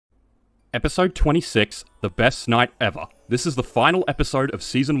Episode 26, The Best Night Ever. This is the final episode of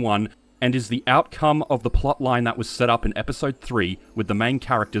Season 1, and is the outcome of the plotline that was set up in Episode 3, with the main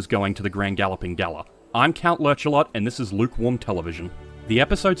characters going to the Grand Galloping Gala. I'm Count Lurchalot, and this is Lukewarm Television. The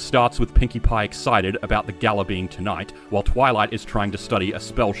episode starts with Pinkie Pie excited about the gala being tonight, while Twilight is trying to study a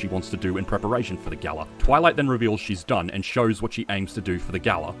spell she wants to do in preparation for the gala. Twilight then reveals she's done and shows what she aims to do for the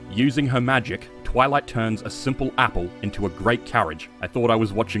gala. Using her magic, Twilight turns a simple apple into a great carriage. I thought I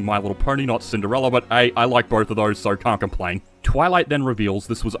was watching My Little Pony, not Cinderella, but hey, I like both of those, so can't complain. Twilight then reveals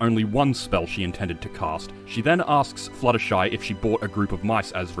this was only one spell she intended to cast. She then asks Fluttershy if she bought a group of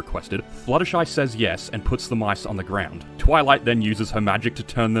mice as requested. Fluttershy says yes and puts the mice on the ground. Twilight then uses her magic to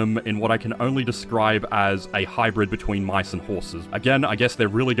turn them in what I can only describe as a hybrid between mice and horses. Again, I guess they're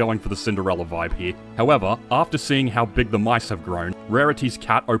really going for the Cinderella vibe here. However, after seeing how big the mice have grown, Rarity's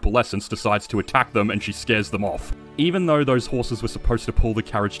cat Opalescence decides to attack them and she scares them off. Even though those horses were supposed to pull the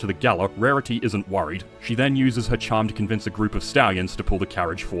carriage to the gala, Rarity isn't worried. She then uses her charm to convince a group of stallions to pull the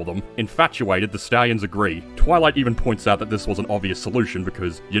carriage for them. Infatuated, the stallions agree. Twilight even points out that this was an obvious solution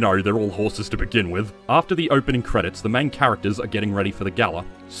because, you know, they're all horses to begin with. After the opening credits, the main characters are getting ready for the gala.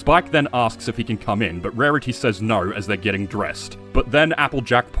 Spike then asks if he can come in, but Rarity says no as they're getting dressed. But then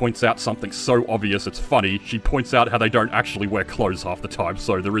Applejack points out something so obvious it's funny. She points out how they don't actually wear clothes half the time,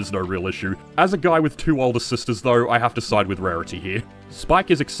 so there is no real issue. As a guy with two older sisters though, I have to side with Rarity here.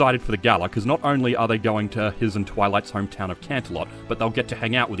 Spike is excited for the gala because not only are they going to his and Twilight's hometown of Canterlot, but they'll get to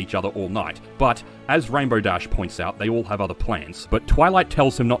hang out with each other all night. But, as Rainbow Dash points out, they all have other plans. But Twilight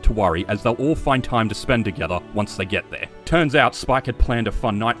tells him not to worry as they'll all find time to spend together once they get there. Turns out Spike had planned a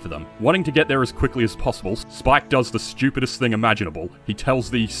fun night for them. Wanting to get there as quickly as possible, Spike does the stupidest thing imaginable. He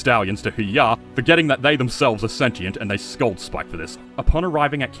tells the stallions to hoo-yah, forgetting that they themselves are sentient, and they scold Spike for this. Upon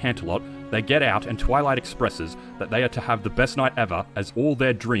arriving at Canterlot, they get out and Twilight expresses that they are to have the best night ever as all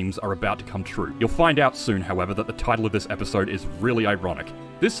their dreams are about to come true. You'll find out soon, however, that the title of this episode is really ironic.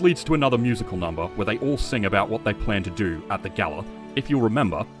 This leads to another musical number where they all sing about what they plan to do at the gala. If you'll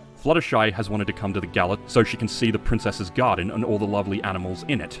remember, Fluttershy has wanted to come to the gala so she can see the princess's garden and all the lovely animals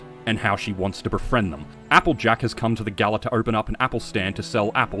in it, and how she wants to befriend them. Applejack has come to the gala to open up an apple stand to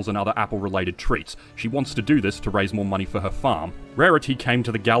sell apples and other apple-related treats. She wants to do this to raise more money for her farm. Rarity came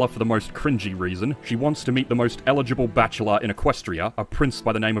to the gala for the most cringy reason. She wants to meet the most eligible bachelor in Equestria, a prince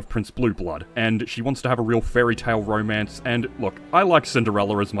by the name of Prince Blueblood, and she wants to have a real fairy tale romance, and look, I like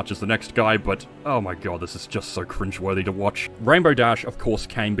Cinderella as much as the next guy, but oh my god, this is just so cringeworthy to watch. Rainbow Dash, of course,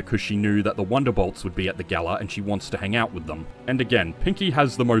 came because she knew that the Wonderbolts would be at the gala and she wants to hang out with them. And again, Pinkie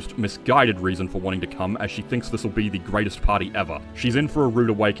has the most misguided reason for wanting to come, as she thinks this will be the greatest party ever. She's in for a rude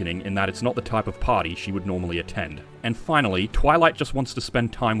awakening in that it's not the type of party she would normally attend. And finally, Twilight just wants to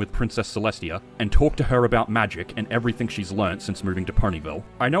spend time with Princess Celestia and talk to her about magic and everything she's learnt since moving to Ponyville.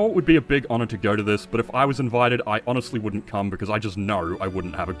 I know it would be a big honor to go to this, but if I was invited, I honestly wouldn't come because I just know I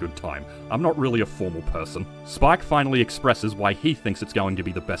wouldn't have a good time. I'm not really a formal person. Spike finally expresses why he thinks it's going to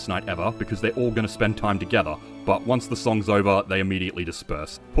be the best night ever because they're all going to spend time together, but once the song's over, they immediately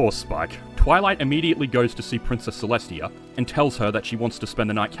disperse. Poor Spike. Twilight immediately goes to see Princess Celestia and tells her that she wants to spend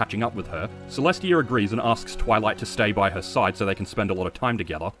the night catching up with her. Celestia agrees and asks Twilight to stay by her side so they can spend a lot of time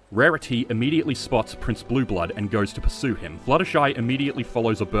together. Rarity immediately spots Prince Blueblood and goes to pursue him. Fluttershy immediately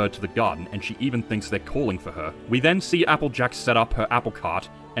follows a bird to the garden and she even thinks they're calling for her. We then see Applejack set up her apple cart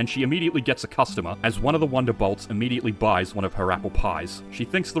and she immediately gets a customer as one of the Wonderbolts immediately buys one of her apple pies. She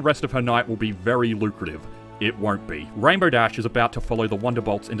thinks the rest of her night will be very lucrative. It won't be. Rainbow Dash is about to follow the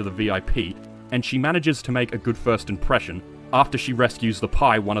Wonderbolts into the VIP, and she manages to make a good first impression after she rescues the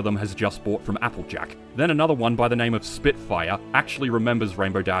pie one of them has just bought from Applejack. Then another one by the name of Spitfire actually remembers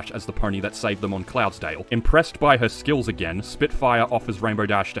Rainbow Dash as the pony that saved them on Cloudsdale. Impressed by her skills again, Spitfire offers Rainbow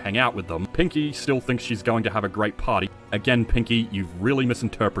Dash to hang out with them. Pinkie still thinks she's going to have a great party. Again, Pinkie, you've really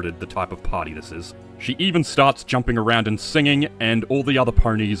misinterpreted the type of party this is. She even starts jumping around and singing, and all the other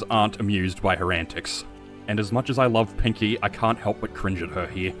ponies aren't amused by her antics. And as much as I love Pinkie, I can't help but cringe at her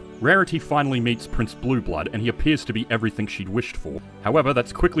here. Rarity finally meets Prince Blueblood, and he appears to be everything she'd wished for. However,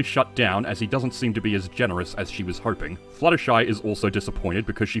 that's quickly shut down as he doesn't seem to be as generous as she was hoping. Fluttershy is also disappointed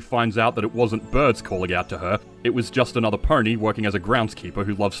because she finds out that it wasn't birds calling out to her, it was just another pony working as a groundskeeper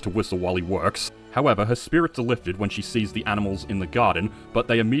who loves to whistle while he works. However, her spirits are lifted when she sees the animals in the garden, but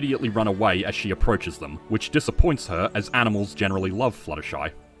they immediately run away as she approaches them, which disappoints her as animals generally love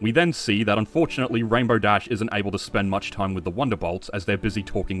Fluttershy. We then see that unfortunately Rainbow Dash isn't able to spend much time with the Wonderbolts as they're busy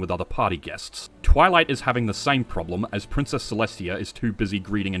talking with other party guests. Twilight is having the same problem as Princess Celestia is too busy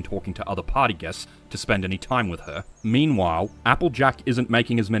greeting and talking to other party guests to spend any time with her. Meanwhile, Applejack isn't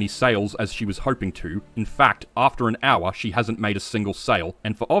making as many sales as she was hoping to. In fact, after an hour, she hasn't made a single sale,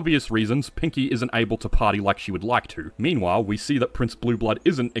 and for obvious reasons, Pinkie isn't able to party like she would like to. Meanwhile, we see that Prince Blueblood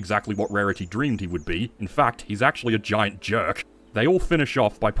isn't exactly what Rarity dreamed he would be. In fact, he's actually a giant jerk. They all finish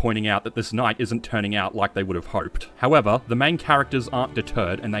off by pointing out that this night isn't turning out like they would have hoped. However, the main characters aren't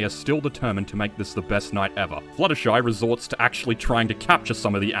deterred and they are still determined to make this the best night ever. Fluttershy resorts to actually trying to capture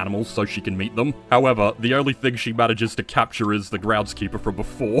some of the animals so she can meet them. However, the only thing she manages to capture is the groundskeeper from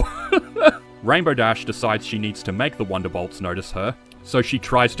before. Rainbow Dash decides she needs to make the Wonderbolts notice her, so she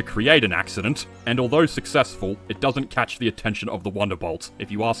tries to create an accident, and although successful, it doesn't catch the attention of the Wonderbolts.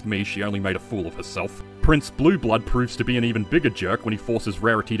 If you ask me, she only made a fool of herself. Prince Blueblood proves to be an even bigger jerk when he forces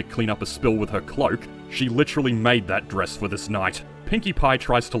Rarity to clean up a spill with her cloak. She literally made that dress for this night. Pinkie Pie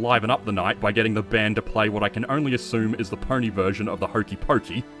tries to liven up the night by getting the band to play what I can only assume is the pony version of the Hokey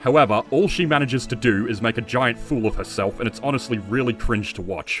Pokey. However, all she manages to do is make a giant fool of herself, and it's honestly really cringe to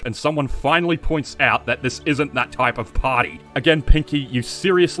watch. And someone finally points out that this isn't that type of party. Again, Pinkie, you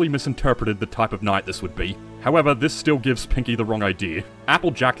seriously misinterpreted the type of night this would be. However, this still gives Pinkie the wrong idea.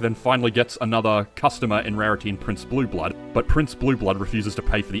 Applejack then finally gets another customer in Rarity and Prince Blueblood, but Prince Blueblood refuses to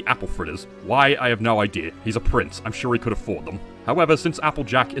pay for the apple fritters. Why? I have no idea. He's a prince. I'm sure he could afford them. However, since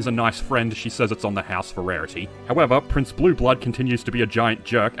Applejack is a nice friend, she says it's on the house for Rarity. However, Prince Blueblood continues to be a giant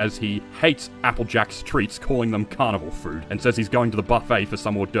jerk as he hates Applejack's treats, calling them carnival food, and says he's going to the buffet for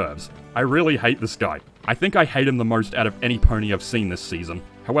some hors d'oeuvres. I really hate this guy. I think I hate him the most out of any pony I've seen this season.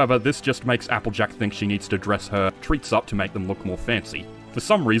 However, this just makes Applejack think she needs to dress her treats up to make them look more fancy. For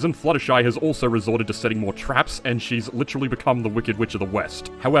some reason, Fluttershy has also resorted to setting more traps, and she's literally become the Wicked Witch of the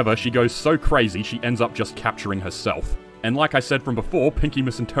West. However, she goes so crazy, she ends up just capturing herself. And like I said from before, Pinkie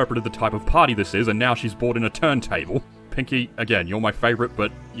misinterpreted the type of party this is, and now she's bought in a turntable. Pinkie, again, you're my favorite,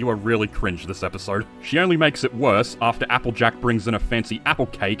 but you are really cringe this episode. She only makes it worse after Applejack brings in a fancy apple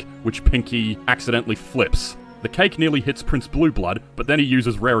cake, which Pinkie accidentally flips. The cake nearly hits Prince Blueblood, but then he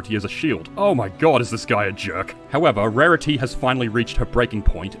uses Rarity as a shield. Oh my god, is this guy a jerk. However, Rarity has finally reached her breaking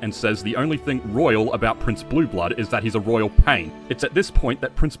point and says the only thing royal about Prince Blueblood is that he's a royal pain. It's at this point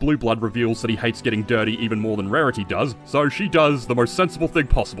that Prince Blueblood reveals that he hates getting dirty even more than Rarity does, so she does the most sensible thing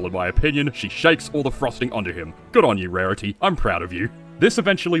possible in my opinion. She shakes all the frosting onto him. Good on you, Rarity. I'm proud of you. This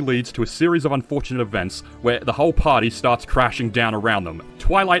eventually leads to a series of unfortunate events where the whole party starts crashing down around them.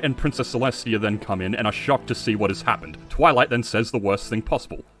 Twilight and Princess Celestia then come in and are shocked to see what has happened. Twilight then says the worst thing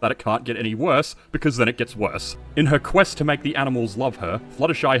possible, that it can't get any worse because then it gets worse. In her quest to make the animals love her,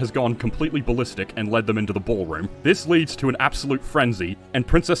 Fluttershy has gone completely ballistic and led them into the ballroom. This leads to an absolute frenzy, and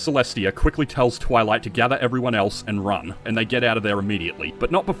Princess Celestia quickly tells Twilight to gather everyone else and run, and they get out of there immediately.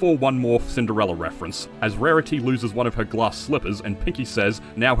 But not before one more Cinderella reference, as Rarity loses one of her glass slippers and Pinkie says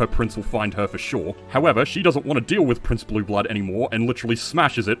now her prince will find her for sure. However, she doesn't want to deal with Prince Blueblood anymore and literally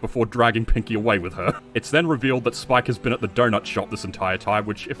smashes it before dragging Pinkie away with her. It's then revealed that Spike has been at the donut shop this entire time,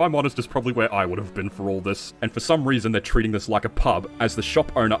 which, if I'm honest, is probably where I would have been for all this. And for some reason, they're treating this like a pub, as the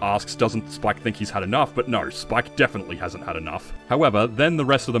shop owner asks, doesn't Spike think he's had enough? But no, Spike definitely hasn't had enough. However, then the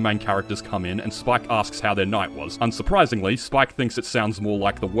rest of the main characters come in, and Spike asks how their night was. Unsurprisingly, Spike thinks it sounds more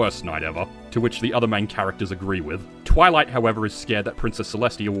like the worst night ever, to which the other main characters agree with. Twilight, however, is scared that Princess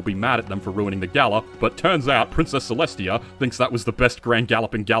Celestia will be mad at them for ruining the gala, but turns out Princess Celestia thinks that was the best Grand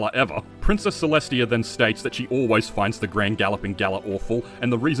Galloping Gala ever. Princess Celestia then states that she always finds the Grand Galloping Gala awful,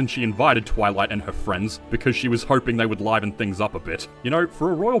 and the reason she invited Twilight and her friends, because she was hoping they would liven things up a bit. You know,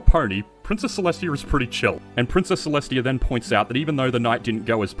 for a royal pony, Princess Celestia is pretty chill, and Princess Celestia then points out that even though the night didn't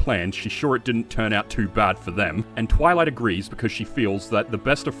go as planned, she's sure it didn't turn out too bad for them, and Twilight agrees because she feels that the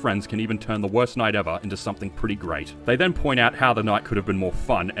best of friends can even turn the worst night ever into something pretty great. They then point out how the night could have been more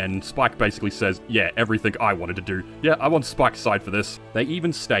fun, and Spike basically says, yeah, everything I wanted to do. Yeah, I'm on Spike's side for this. They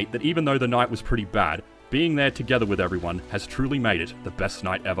even state that even though the night was pretty bad, being there together with everyone has truly made it the best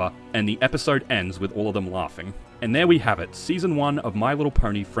night ever, and the episode ends with all of them laughing. And there we have it, Season 1 of My Little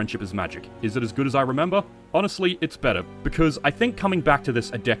Pony Friendship is Magic. Is it as good as I remember? Honestly, it's better, because I think coming back to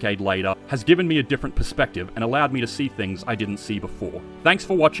this a decade later has given me a different perspective and allowed me to see things I didn't see before. Thanks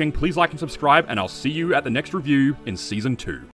for watching, please like and subscribe, and I'll see you at the next review in Season 2.